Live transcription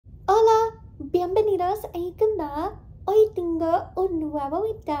Bienvenidos a mi canal. Hoy tengo un nuevo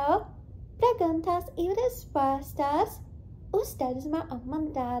video, preguntas y respuestas. Ustedes me han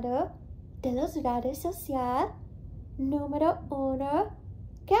mandado de las redes sociales. Número 1.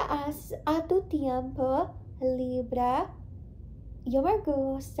 ¿Qué haces a tu tiempo libre? Yo me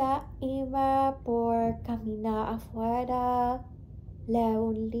gusta irme por caminar afuera, leer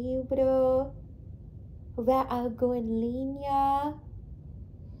un libro, ver algo en línea,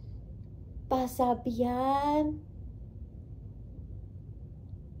 pasar bien,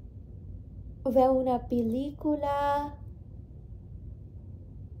 ver una película,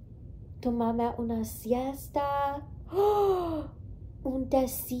 tomarme una siesta. ¡Oh! Un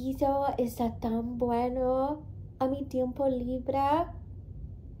tecito está tan bueno. A mi tiempo libre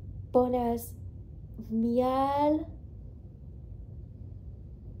pones miel.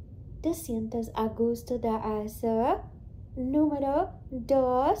 Te sientes a gusto de eso. Número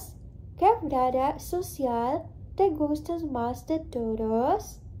 2. ¿Qué red social te gusta más de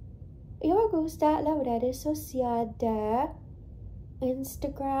todos? Yo me gusta la red social de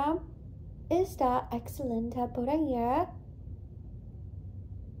Instagram. Está excelente por allá.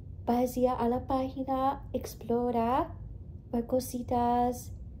 Vas a la página, explora, ver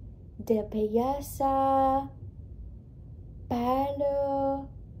cositas de belleza, pelo,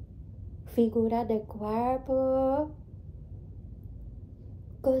 figura de cuerpo,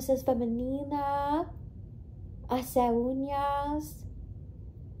 cosas femeninas, hacer uñas,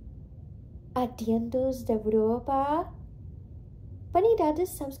 atiendos de ropa. Venid a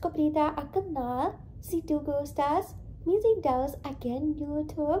suscríbete al canal si tú gustas mis videos aquí en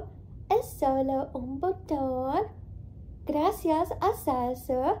YouTube. Es solo un botón. Gracias a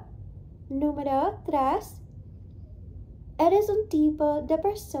eso. Número 3. ¿Eres un tipo de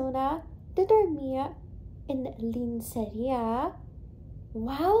persona de dormir en lencería?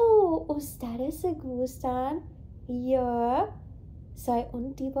 ¡Wow! ¿Ustedes se gustan? Yo soy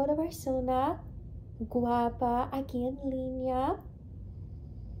un tipo de persona guapa aquí en línea.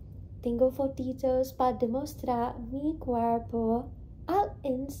 Tengo fotitos para demostrar mi cuerpo al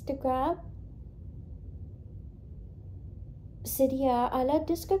Instagram. Sería a la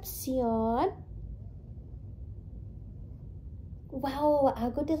descripción. Wow,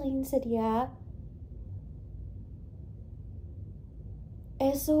 algo de lencería.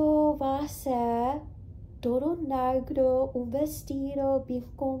 Eso va a ser todo negro, un vestido bien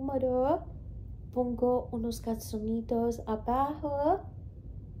cómodo. Pongo unos calzonitos abajo.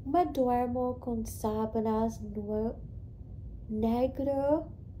 Me duermo con sábanas negro.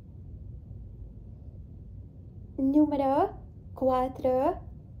 Número 4.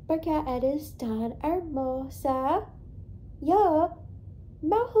 ¿Por qué eres tan hermosa? Yo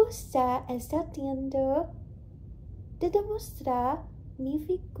me gusta estar tratando de demostrar mi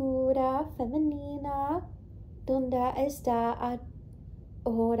figura femenina, donde está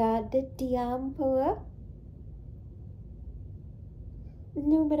ahora de tiempo.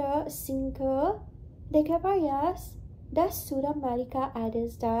 Número 5. ¿De qué país de Sudamérica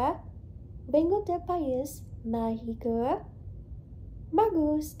eres de? Vengo del país México. Me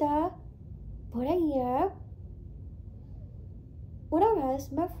gusta por allá. Una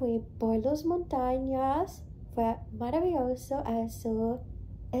vez me fui por las montañas. Fue maravilloso eso.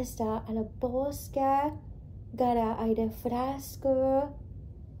 Estar en el bosque, ganar aire fresco,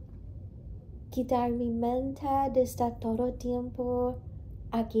 quitar mi mente de estar todo el tiempo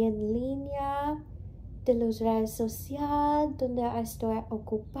aquí en línea, de las redes sociales donde estoy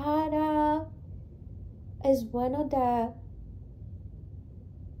ocupada. Es bueno de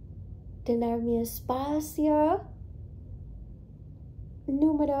tener mi espacio.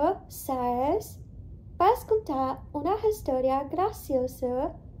 Número 6. ¿Vas a contar una historia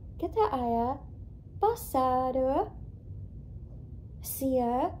graciosa que te haya pasado? Sí.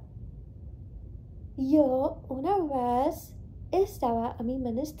 Yo una vez estaba en mi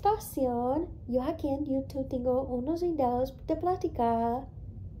menstruación. Yo aquí en YouTube tengo unos videos de platicar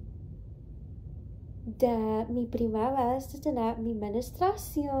de mi primera vez de tener mi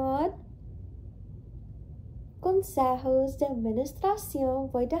menstruación. Consejos de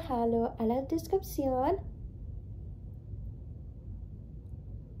menstruación voy a dejarlo en la descripción.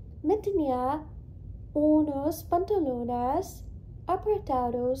 Me tenía unos pantalones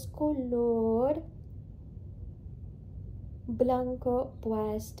apretados color blanco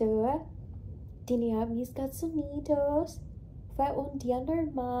puesto. Tenía mis calzonitos. Fue un día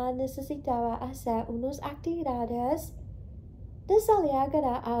normal. Necesitaba hacer unas actividades. De salir a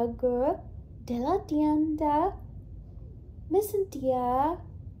agarrar algo de la tienda. Me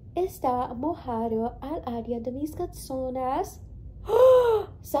estaba mojado al área de mis calzones. ¡Oh!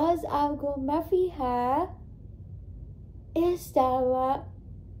 ¿Sabes algo? Me fijé. Estaba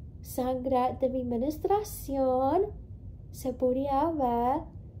sangre de mi menstruación. Se podía ver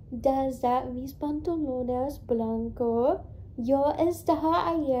desde mis pantalones blancos. Yo estaba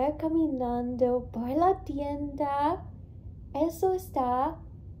ayer caminando por la tienda. Eso está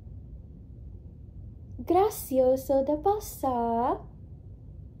gracioso de pasar.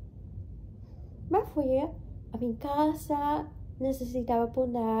 Me fui a mi casa. Necesitaba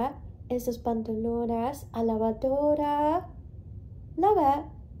poner esos pantalones a la lavadora. Lavé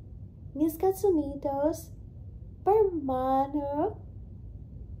mis calzonitos por mano.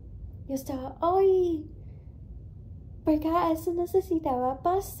 Yo estaba, ay, porque eso necesitaba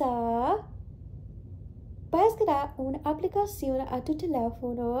pasar. Puedes crear una aplicación a tu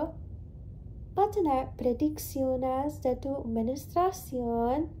teléfono para tener predicciones de tu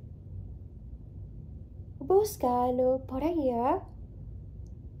menstruación. Búscalo por allá.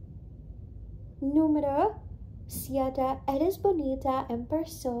 Número 7. Eres bonita en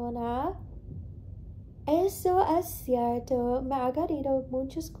persona. Eso es cierto. Me ha agarrado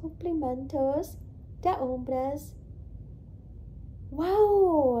muchos cumplimentos de hombres.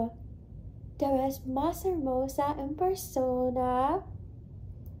 ¡Wow! Te ves más hermosa en persona.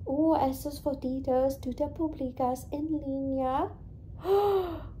 Esos fotitos tú te publicas en línea.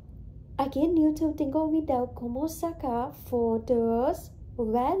 Aquí en YouTube tengo un video cómo sacar fotos.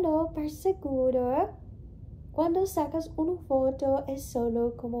 Velo por seguro. Cuando sacas una foto es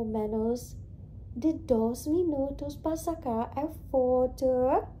solo como menos de 2 minutos para sacar la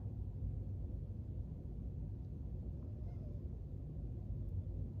foto.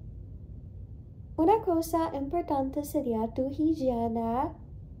 Una cosa importante sería tu higiene.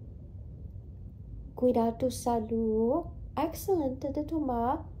 Cuidar tu salud. Excelente de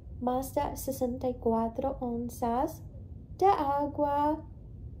tomar más de 64 onzas de agua.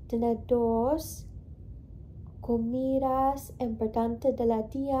 Tener 2 comidas importantes del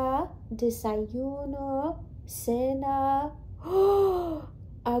día. Desayuno, cena.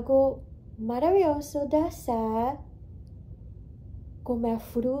 Algo maravilloso de hacer. Comer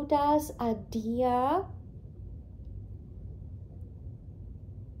frutas al día.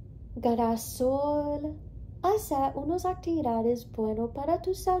 Ganar sol. Hacer unas actividades buenas para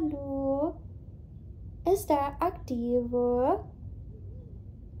tu salud. Estar activo.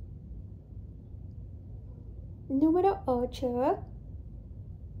 Número 8.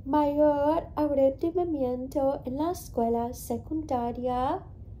 Mayor rendimiento en la escuela secundaria.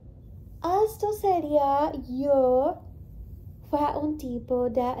 Esto sería yo. Fue un tipo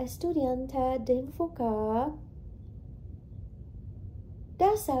de estudiante de enfocar. De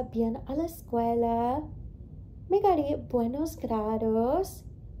hacer bien a la escuela. Me gané buenos grados.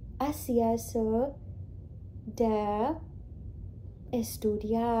 Así eso de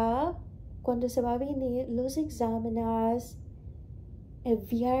estudiar cuando se va a venir los exámenes. El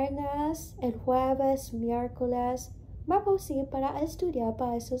viernes, el jueves, miércoles, me puse para estudiar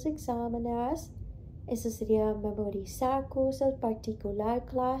para esos exámenes. Eso sería memorizar cosas, particular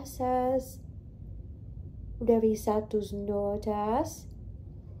clases, revisar tus notas,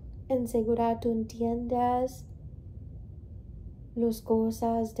 asegurar tú entiendes las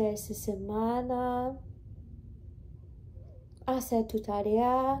cosas de esa semana, hacer tu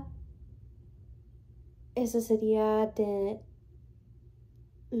tarea. Eso sería de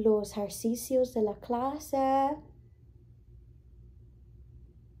los ejercicios de la clase.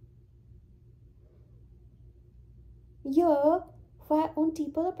 Yo fui un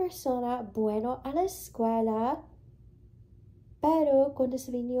tipo de persona bueno a la escuela, pero cuando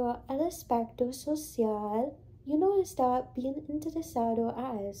se vino al aspecto social, yo no estaba bien interesado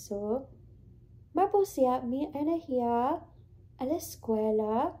a eso. Me puse mi energía a la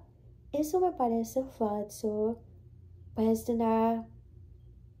escuela. Eso me parece falso. Puedes tener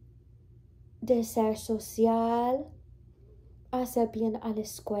de ser social, hacer bien a la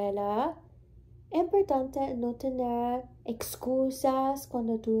escuela. Importante no tener excusas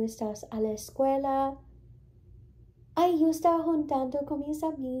cuando tú estás a la escuela. Ay, yo estaba juntando con mis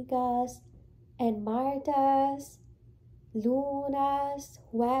amigas en martes, lunes,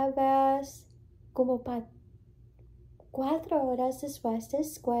 jueves, como para 4 horas después de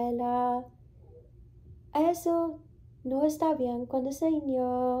escuela. Eso no está bien cuando el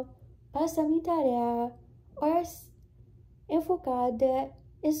Señor pasa mi tarea o es enfocada de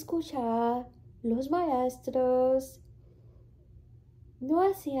escuchar los maestros. No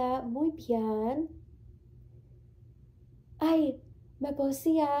hacía muy bien. Ay, me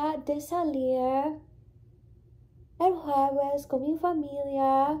pusía de salir el jueves con mi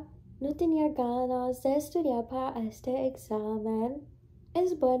familia. No tenía ganas de estudiar para este examen.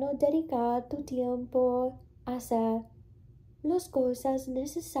 Es bueno dedicar tu tiempo a hacer las cosas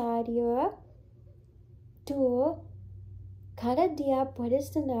necesarias. Tú cada día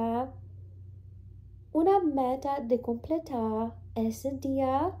puedes tener una meta de completar ese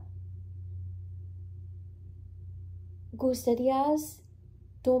día. ¿Gustarías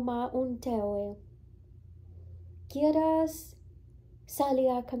tomar un té? ¿Quieres salir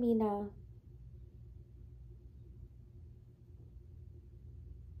a caminar?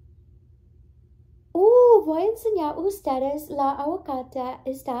 Voy a enseñar a ustedes la aguacate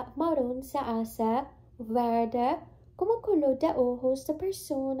está marrón, se hace verde como color de ojos de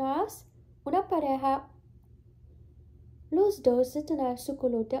personas. Una pareja, los dos de tener su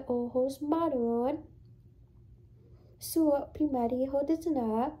color de ojos marrón. Su primer hijo de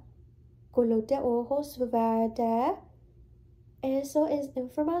tener color de ojos verde. Eso es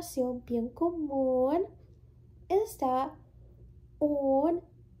información bien común. Está una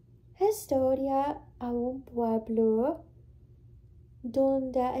historia a un pueblo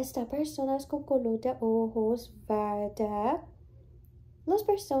donde están personas con color de ojos verde. Las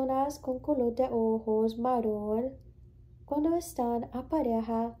personas con color de ojos marrón, cuando están a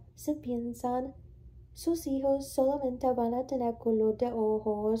pareja, se piensan sus hijos solamente van a tener color de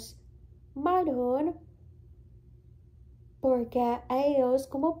ojos marrón porque ellos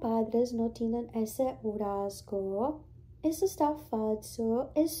como padres no tienen ese rasgo. Eso está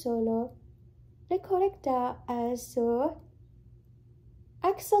falso, es solo recorrectar eso.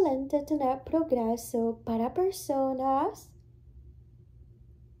 Excelente tener progreso para personas.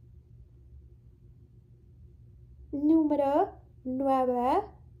 Número 9.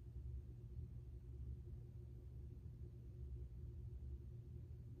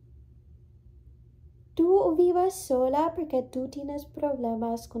 ¿Tú vives sola porque tú tienes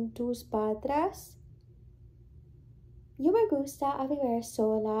problemas con tus padres? Yo me gusta vivir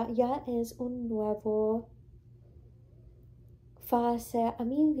sola, ya es un nuevo fase a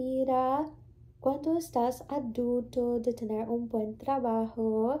mi vida. Cuando estás adulto de tener un buen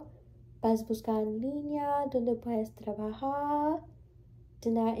trabajo, vas a buscar en línea donde puedes trabajar,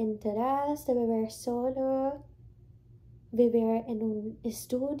 tener interés de vivir solo, vivir en un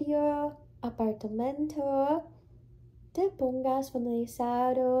estudio, apartamento, te pongas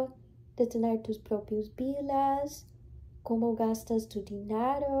familiarizado de tener tus propios biles, cómo gastas tu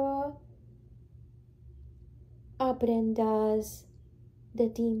dinero, aprendas de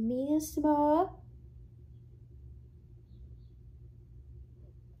ti mismo.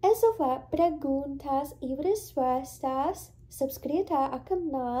 Eso fue preguntas y respuestas. Suscríbete al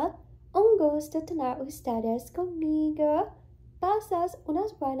canal. Un gusto tener ustedes conmigo. Pasas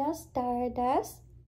unas buenas tardes.